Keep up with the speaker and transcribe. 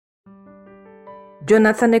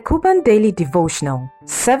Jonathan Ekuban Daily Devotional,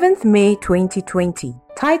 7th May 2020.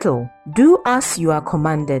 Title, Do As You Are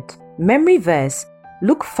Commanded. Memory verse,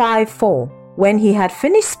 Luke 5:4. When he had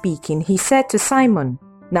finished speaking, he said to Simon,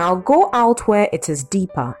 Now go out where it is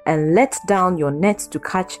deeper and let down your nets to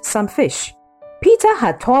catch some fish. Peter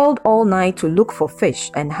had toiled all night to look for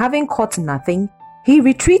fish, and having caught nothing, he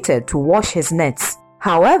retreated to wash his nets.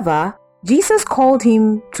 However, Jesus called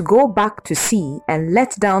him to go back to sea and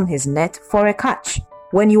let down his net for a catch.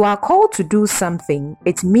 When you are called to do something,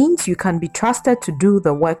 it means you can be trusted to do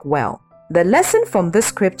the work well. The lesson from this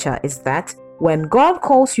scripture is that when God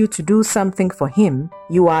calls you to do something for Him,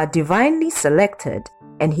 you are divinely selected,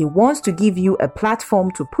 and He wants to give you a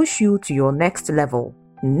platform to push you to your next level.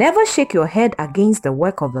 Never shake your head against the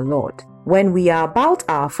work of the Lord. When we are about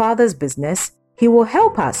our Father's business, He will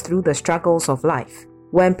help us through the struggles of life.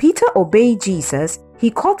 When Peter obeyed Jesus,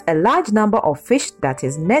 he caught a large number of fish that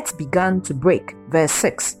his nets began to break. Verse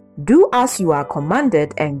 6. Do as you are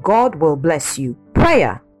commanded and God will bless you.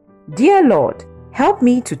 Prayer. Dear Lord, help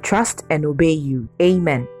me to trust and obey you.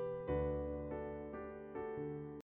 Amen.